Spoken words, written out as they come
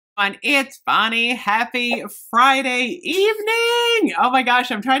everyone, it's Bonnie. Happy Friday evening! Oh my gosh,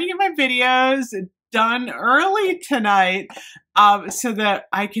 I'm trying to get my videos done early tonight so that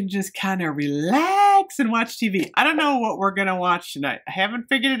I can just kind of relax and watch TV. I don't know what we're gonna watch tonight. I haven't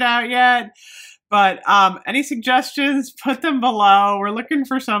figured it out yet, but any suggestions, put them below. We're looking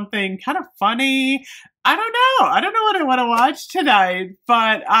for something kind of funny. I don't know. I don't know what I want to watch tonight,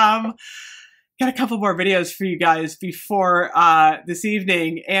 but got a couple more videos for you guys before this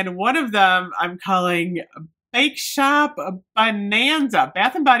evening, and one of them I'm calling Bake Shop Bonanza.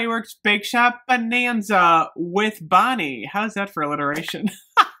 Bath and Body Works Bake Shop Bonanza with Bonnie. How's that for alliteration?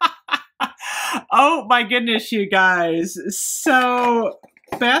 Oh my goodness, you guys. So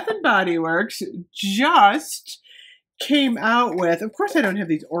Bath and Body Works just came out with, of course I don't have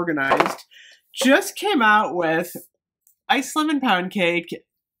these organized, just came out with Ice Lemon Pound Cake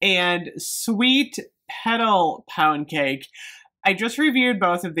and Sweet Petal Pound Cake. I just reviewed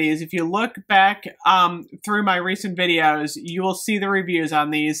both of these. If you look back through my recent videos, you will see the reviews on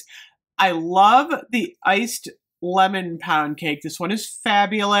these. I love the iced lemon pound cake. This one is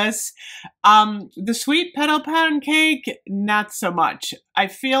fabulous. The Sweet Petal Pound Cake, not so much. I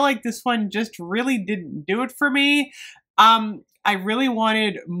feel like this one just really didn't do it for me. I really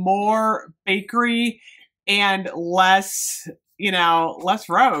wanted more bakery and less, you know, less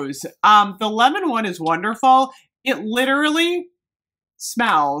rose. The lemon one is wonderful. It literally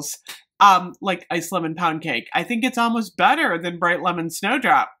smells like Ice Lemon Pound Cake. I think it's almost better than Bright Lemon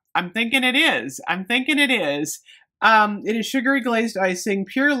Snowdrop. I'm thinking it is. I'm thinking it is. It is sugary glazed icing,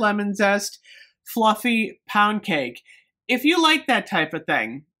 pure lemon zest, fluffy pound cake. If you like that type of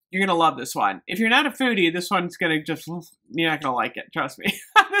thing, you're going to love this one. If you're not a foodie, this one's going to just, you're not going to like it. Trust me.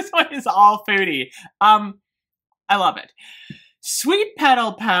 This one is all foodie. I love it. Sweet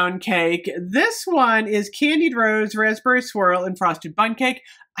Petal Pound Cake. This one is candied rose, raspberry swirl, and frosted bun cake.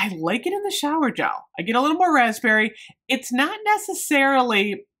 I like it in the shower gel. I get a little more raspberry. It's not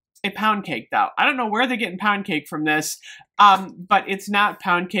necessarily a pound cake, though. I don't know where they're getting pound cake from this, but it's not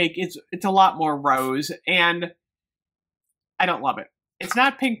pound cake. It's a lot more rose, and I don't love it. It's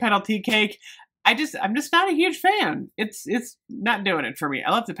not pink petal tea cake. I'm just not a huge fan. It's not doing it for me.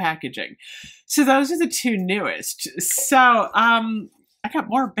 I love the packaging. So those are the two newest. So I got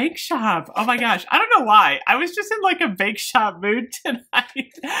more Bake Shop. Oh my gosh. I don't know why. I was just in like a Bake Shop mood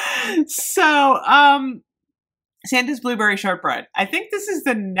tonight. So Santa's Blueberry Shortbread. I think this is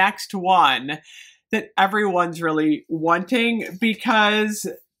the next one that everyone's really wanting because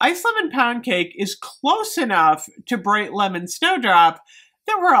Ice Lemon Pound Cake is close enough to Bright Lemon Snowdrop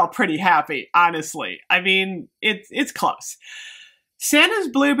that we're all pretty happy, honestly. I mean, it's close. Santa's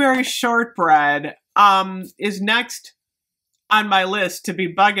Blueberry Shortbread is next on my list to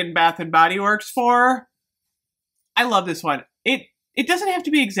be bugging Bath and Body Works for. I love this one. It doesn't have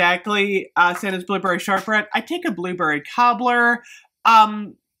to be exactly Santa's Blueberry Shortbread. I take a blueberry cobbler.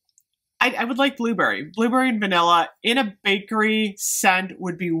 I would like blueberry. Blueberry and vanilla in a bakery scent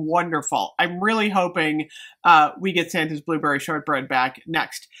would be wonderful. I'm really hoping we get Santa's Blueberry Shortbread back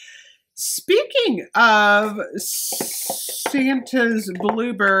next. Speaking of Santa's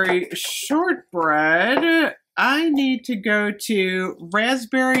Blueberry Shortbread, I need to go to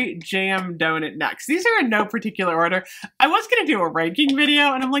Raspberry Jam Donut next. These are in no particular order. I was going to do a ranking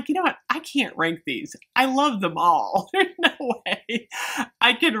video, and I'm like, you know what? I can't rank these. I love them all. There's no way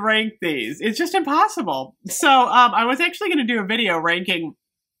I can rank these. It's just impossible. So I was actually going to do a video ranking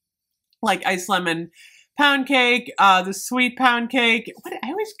like Ice Lemon Pound Cake, the Sweet Pound Cake. I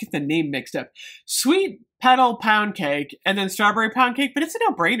always get the name mixed up. Sweet Petal Pound Cake and then Strawberry Pound Cake, but it's a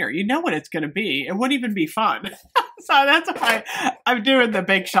no-brainer. You know what it's going to be. It wouldn't even be fun. So that's why I'm doing the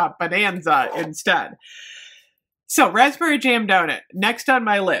Bake Shop Bonanza instead. So Raspberry Jam Donut, next on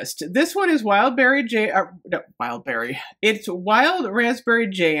my list. This one is It's wild raspberry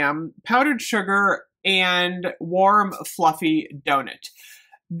jam, powdered sugar, and warm fluffy donut.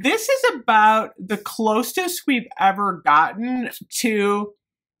 This is about the closest we've ever gotten to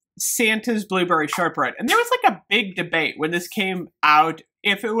Santa's Blueberry Shortbread. And there was like a big debate when this came out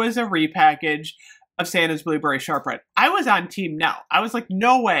if it was a repackage of Santa's Blueberry Shortbread. I was on team no. I was like,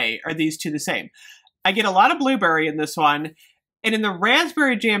 no way are these two the same. I get a lot of blueberry in this one. And in the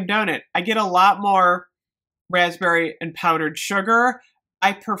Raspberry Jam Donut, I get a lot more raspberry and powdered sugar.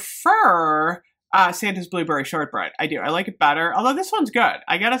 I prefer Santa's Blueberry Shortbread. I do. I like it better. Although this one's good.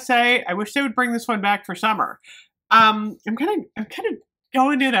 I gotta say, I wish they would bring this one back for summer. I'm kind of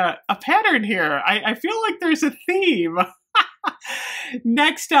going in a pattern here. I feel like there's a theme.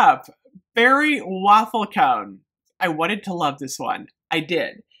 Next up, Berry Waffle Cone. I wanted to love this one. I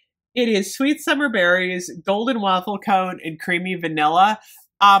did. It is sweet summer berries, golden waffle cone, and creamy vanilla.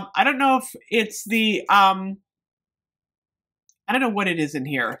 I don't know if it's the, I don't know what it is in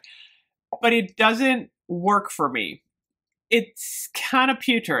here, but it doesn't work for me. It's kind of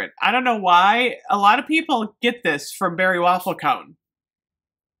putrid. I don't know why. A lot of people get this from berry waffle cone.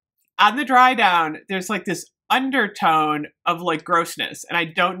 On the dry down, there's like this undertone of like grossness, and I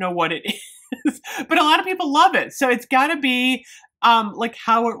don't know what it is, but a lot of people love it. So it's got to be like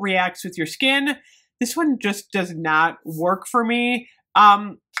how it reacts with your skin. This one just does not work for me.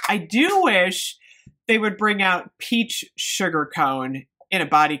 I do wish they would bring out peach sugar cone in a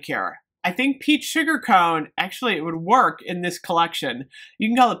body care. I think peach sugar cone, actually it would work in this collection. You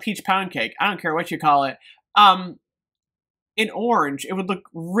can call it peach pound cake. I don't care what you call it. In orange, it would look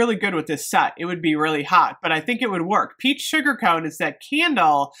really good with this set. It would be really hot, but I think it would work. Peach sugar cone is that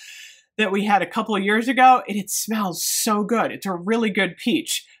candle that we had a couple of years ago, and it smells so good. It's a really good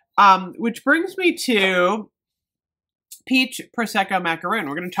peach. Which brings me to peach prosecco macaroon.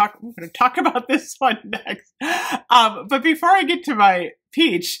 We're going to talk about this one next. But before I get to my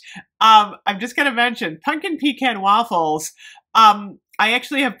peach, I'm just going to mention pumpkin pecan waffles. I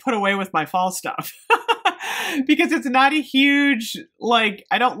actually have put away with my fall stuff because it's not a huge, like,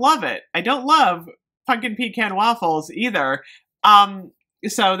 I don't love it. I don't love pumpkin pecan waffles either.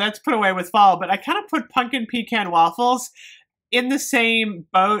 So that's put away with fall, but I kind of put pumpkin pecan waffles in the same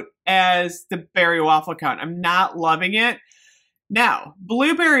boat as the berry waffle cone. I'm not loving it. Now,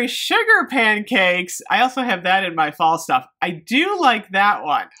 blueberry sugar pancakes, I also have that in my fall stuff. I do like that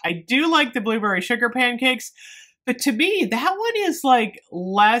one. I do like the blueberry sugar pancakes, but to me, that one is like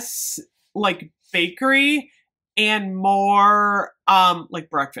less like bakery and more like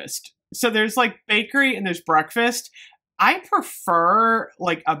breakfast. So there's like bakery and there's breakfast. I prefer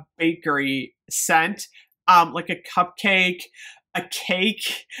like a bakery scent, like a cupcake, a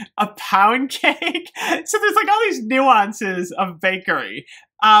cake, a pound cake. So there's like all these nuances of bakery.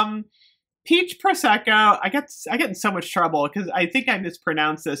 Peach prosecco, I get in so much trouble because I think I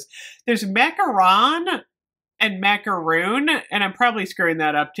mispronounced this. There's macaron and macaroon, and I'm probably screwing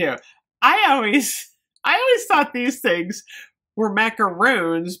that up too. I always thought these things were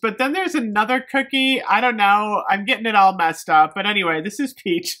macaroons, but then there's another cookie. I don't know. I'm getting it all messed up. But anyway, this is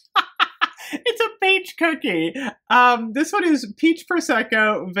peach. It's a peach cookie. This one is peach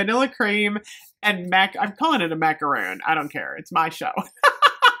prosecco, vanilla cream, and I'm calling it a macaroon. I don't care. It's my show.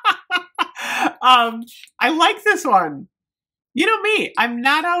 I like this one. You know me, I'm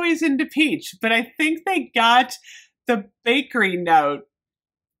not always into peach, but I think they got the bakery note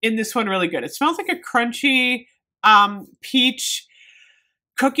in this one really good. It smells like a crunchy peach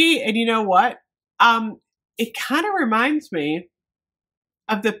cookie, and you know what? It kind of reminds me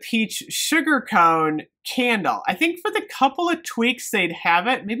of the peach sugar cone candle. I think for the couple of tweaks they'd have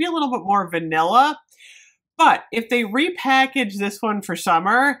it, maybe a little bit more vanilla, but if they repackage this one for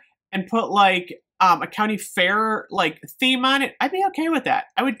summer and put like a county fair like theme on it, I'd be okay with that.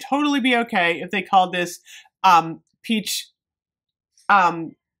 I would totally be okay if they called this peach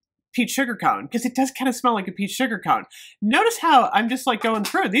sugar cone, because it does kind of smell like a peach sugar cone. Notice how I'm just like going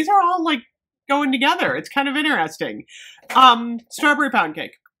through. These are all like going together. It's kind of interesting. Strawberry pound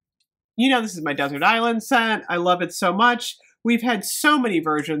cake. You know, this is my desert island scent. I love it so much. We've had so many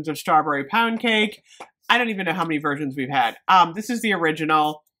versions of strawberry pound cake. I don't even know how many versions we've had. This is the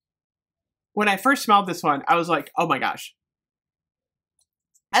original. When I first smelled this one, I was like, oh my gosh.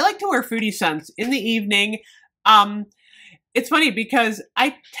 I like to wear foodie scents in the evening. It's funny because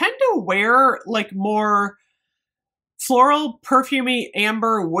I tend to wear like more floral, perfumey,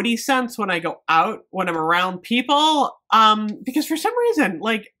 amber, woody scents when I go out, when I'm around people. Because for some reason,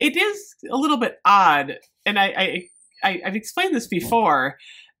 like, it is a little bit odd, and I've explained this before,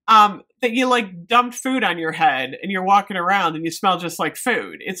 that you like dumped food on your head and you're walking around and you smell just like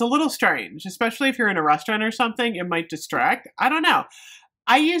food. It's a little strange, especially if you're in a restaurant or something. It might distract. I don't know.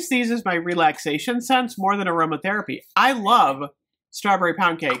 I use these as my relaxation scents more than aromatherapy. I love strawberry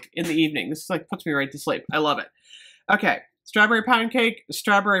pound cake in the evening. This like puts me right to sleep. I love it. Okay, strawberry pound cake,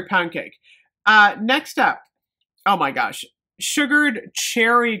 strawberry pound cake. Next up, oh my gosh, sugared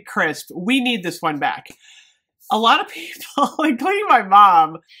cherry crisp. We need this one back. A lot of people, including my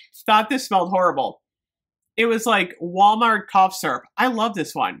mom, thought this smelled horrible. It was like Walmart cough syrup. I love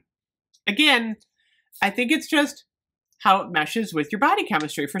this one. Again, I think it's just how it meshes with your body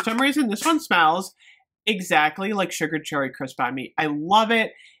chemistry. For some reason, this one smells exactly like sugared cherry crisp on me. I love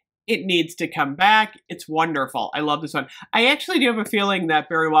it. It needs to come back. It's wonderful. I love this one. I actually do have a feeling that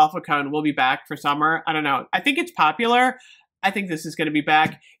berry waffle cone will be back for summer. I don't know. I think it's popular. I think this is going to be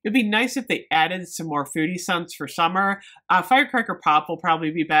back. It'd be nice if they added some more foodie scents for summer. Firecracker Pop will probably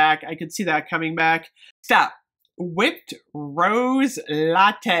be back. I could see that coming back. Stop. whipped rose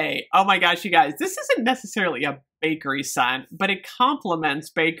latte. Oh my gosh, you guys, this isn't necessarily a bakery scent, but it complements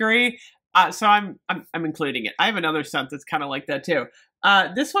bakery. So I'm including it. I have another scent that's kind of like that too.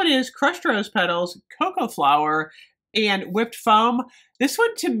 This one is crushed rose petals, cocoa flour, and whipped foam. This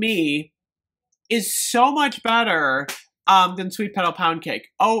one to me is so much better than sweet petal pound cake.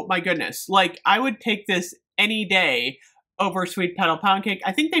 Oh my goodness. Like, I would take this any day over sweet petal pound cake.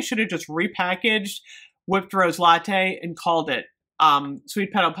 I think they should have just repackaged whipped rose latte and called it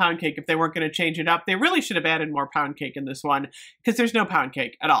sweet petal pound cake if they weren't going to change it up. They really should have added more pound cake in this one because there's no pound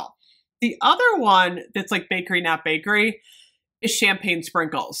cake at all. The other one that's like bakery, not bakery, is champagne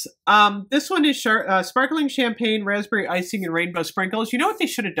sprinkles. This one is sparkling champagne, raspberry icing, and rainbow sprinkles. You know what they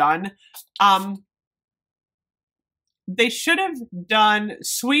should have done? They should have done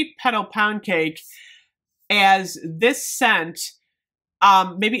sweet petal pound cake as this scent.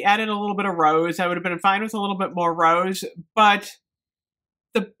 Maybe added a little bit of rose. I would have been fine with a little bit more rose, but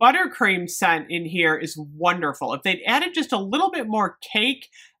the buttercream scent in here is wonderful. If they'd added just a little bit more cake,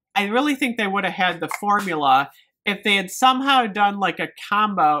 I really think they would have had the formula. If they had somehow done like a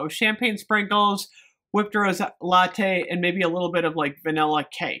combo of champagne sprinkles, whipped rose latte, and maybe a little bit of like vanilla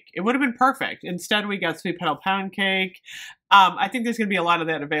cake, it would have been perfect. Instead, we got sweet petal pound cake. I think there's going to be a lot of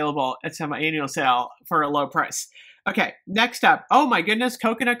that available at some annual sale for a low price. Okay, next up. Oh my goodness,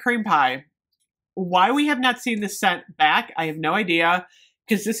 coconut cream pie. Why we have not seen this scent back, I have no idea,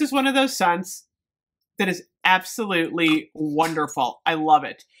 because this is one of those scents that is absolutely wonderful. I love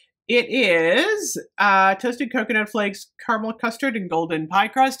it. It is toasted coconut flakes, caramel custard, and golden pie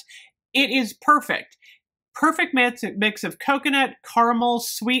crust. It is perfect. Perfect mix of coconut, caramel,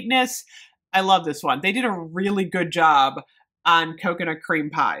 sweetness. I love this one. They did a really good job on coconut cream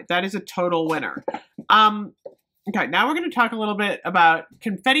pie. That is a total winner. Okay, now we're going to talk a little bit about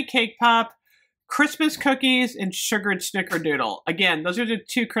confetti cake pop, Christmas cookies, and sugared snickerdoodle. Again, those are the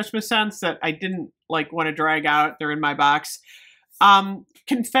two Christmas scents that I didn't like want to drag out. They're in my box.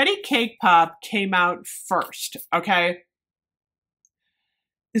 Confetti cake pop came out first, okay?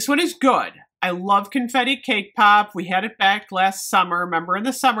 This one is good. I love confetti cake pop. We had it back last summer. Remember, in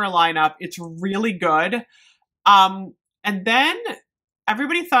the summer lineup, it's really good. And then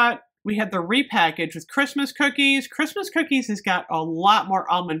everybody thought we had the repackage with Christmas cookies. Christmas cookies has got a lot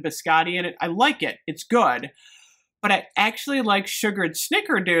more almond biscotti in it. I like it. It's good. But I actually like sugared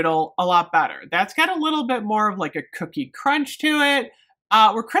snickerdoodle a lot better. That's got a little bit more of like a cookie crunch to it.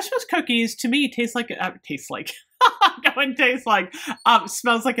 Where Christmas cookies, to me, smells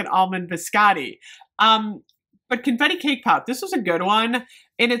like an almond biscotti. But confetti cake pop, this was a good one.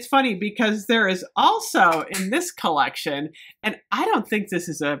 And it's funny because there is also in this collection, and I don't think this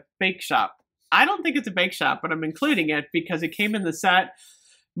is a bake shop. I don't think it's a bake shop, but I'm including it because it came in the set,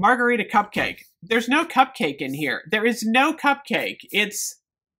 margarita cupcake. There's no cupcake in here. There is no cupcake. It's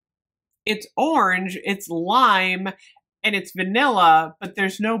orange, it's lime, and it's vanilla, but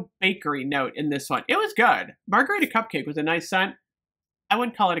there's no bakery note in this one. It was good. Margarita cupcake was a nice scent. I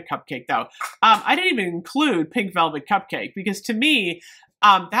wouldn't call it a cupcake, though. I didn't even include pink velvet cupcake because to me,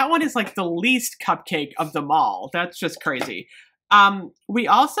 that one is like the least cupcake of them all. That's just crazy. We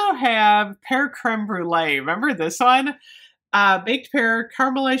also have pear creme brulee. Remember this one? Baked pear,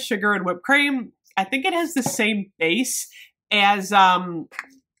 caramelized sugar, and whipped cream. I think it has the same base as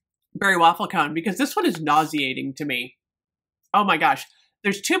berry waffle cone because this one is nauseating to me. Oh my gosh.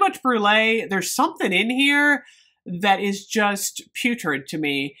 There's too much brulee. There's something in here that is just putrid to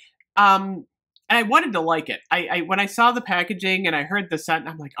me. And I wanted to like it. When I saw the packaging and I heard the scent,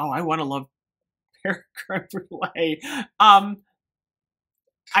 I'm like, oh, I want to love pear creme brulee. I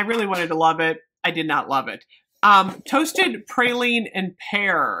really wanted to love it. I did not love it. Toasted praline and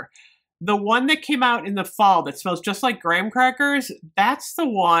pear. The one that came out in the fall that smells just like graham crackers, that's the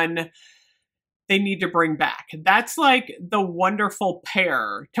one they need to bring back. That's like the wonderful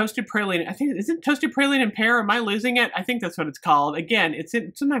pear. Toasted praline. I think, isn't toasted praline and pear? Am I losing it? I think that's what it's called. Again, it's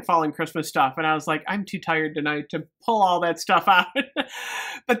in my fall and Christmas stuff. And I was like, I'm too tired tonight to pull all that stuff out.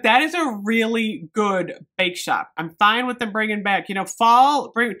 But that is a really good bake shop. I'm fine with them bringing back, you know,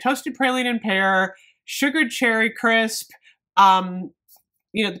 fall, bring toasted praline and pear, sugared cherry crisp,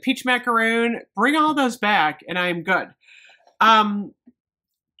 you know, the peach macaroon, bring all those back and I'm good.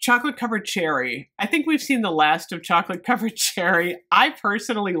 Chocolate covered cherry. I think we've seen the last of chocolate covered cherry. I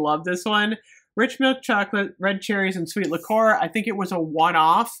personally love this one. Rich milk chocolate, red cherries, and sweet liqueur. I think it was a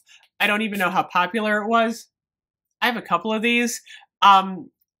one-off. I don't even know how popular it was. I have a couple of these.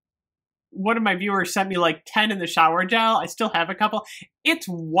 One of my viewers sent me like 10 in the shower gel. I still have a couple. It's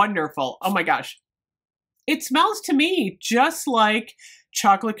wonderful. Oh my gosh. It smells to me just like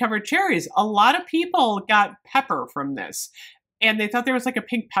chocolate covered cherries. A lot of people got pepper from this and they thought there was like a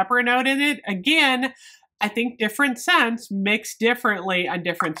pink pepper note in it. Again, I think different scents mix differently on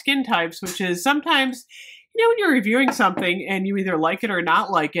different skin types, which is sometimes, you know, when you're reviewing something and you either like it or not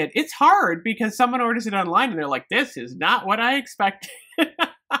like it, it's hard because someone orders it online and they're like, this is not what I expected.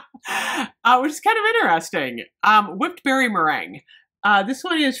 Which is kind of interesting. Whipped berry meringue. This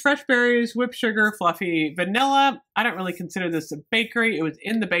one is fresh berries, whipped sugar, fluffy vanilla. I don't really consider this a bakery. It was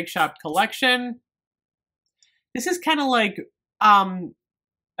in the Bake Shop collection. This is kind of like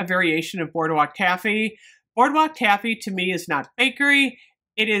a variation of Boardwalk Taffy. Boardwalk Taffy to me is not bakery.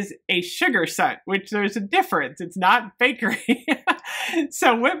 It is a sugar scent, which there's a difference. It's not bakery.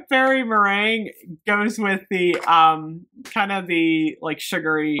 So whipped berry meringue goes with the kind of the like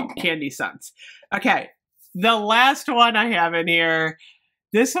sugary candy scents. Okay, the last one I have in here,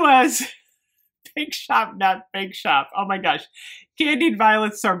 this was Bake Shop, not Bake Shop. Oh my gosh. Candied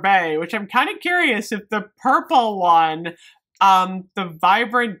Violet Sorbet, which I'm kind of curious if the purple one, the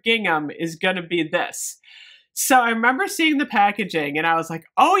Vibrant Gingham, is going to be this. So I remember seeing the packaging and I was like,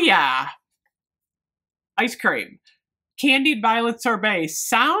 oh yeah, ice cream. Candied Violet Sorbet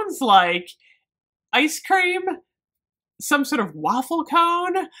sounds like ice cream, some sort of waffle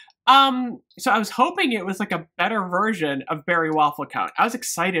cone. So I was hoping it was like a better version of berry waffle cone. I was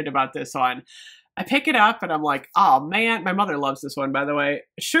excited about this one. I pick it up and I'm like, oh man, my mother loves this one, by the way.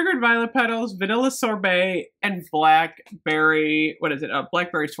 Sugared violet petals, vanilla sorbet, and blackberry, what is it?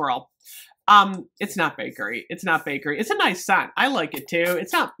 Blackberry swirl. It's not bakery. It's not bakery. It's a nice scent. I like it too.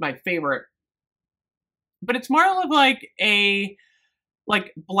 It's not my favorite, but it's more of like a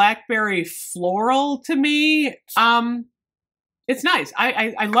blackberry floral to me. It's nice.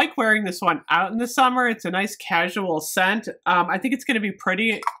 I like wearing this one out in the summer. It's a nice casual scent. I think it's going to be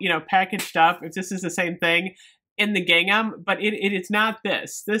pretty, you know, packaged up if this is the same thing in the gingham, but it's not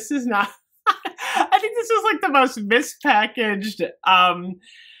this. This is not, I think this is like the most mispackaged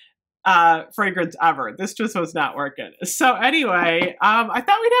fragrance ever. This just was not working. So anyway, I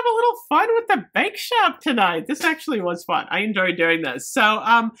thought we'd have a little fun with the Bake Shop tonight. This actually was fun. I enjoyed doing this. So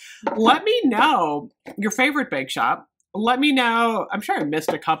let me know your favorite Bake Shop. Let me know. I'm sure I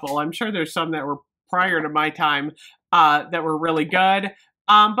missed a couple. I'm sure there's some that were prior to my time that were really good.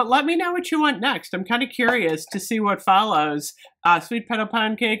 But let me know what you want next. I'm kind of curious to see what follows. Sweet petal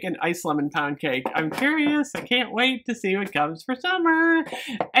pound cake and ice lemon pound cake. I'm curious. I can't wait to see what comes for summer.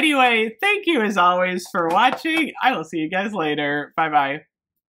 Anyway, thank you as always for watching. I will see you guys later. Bye-bye.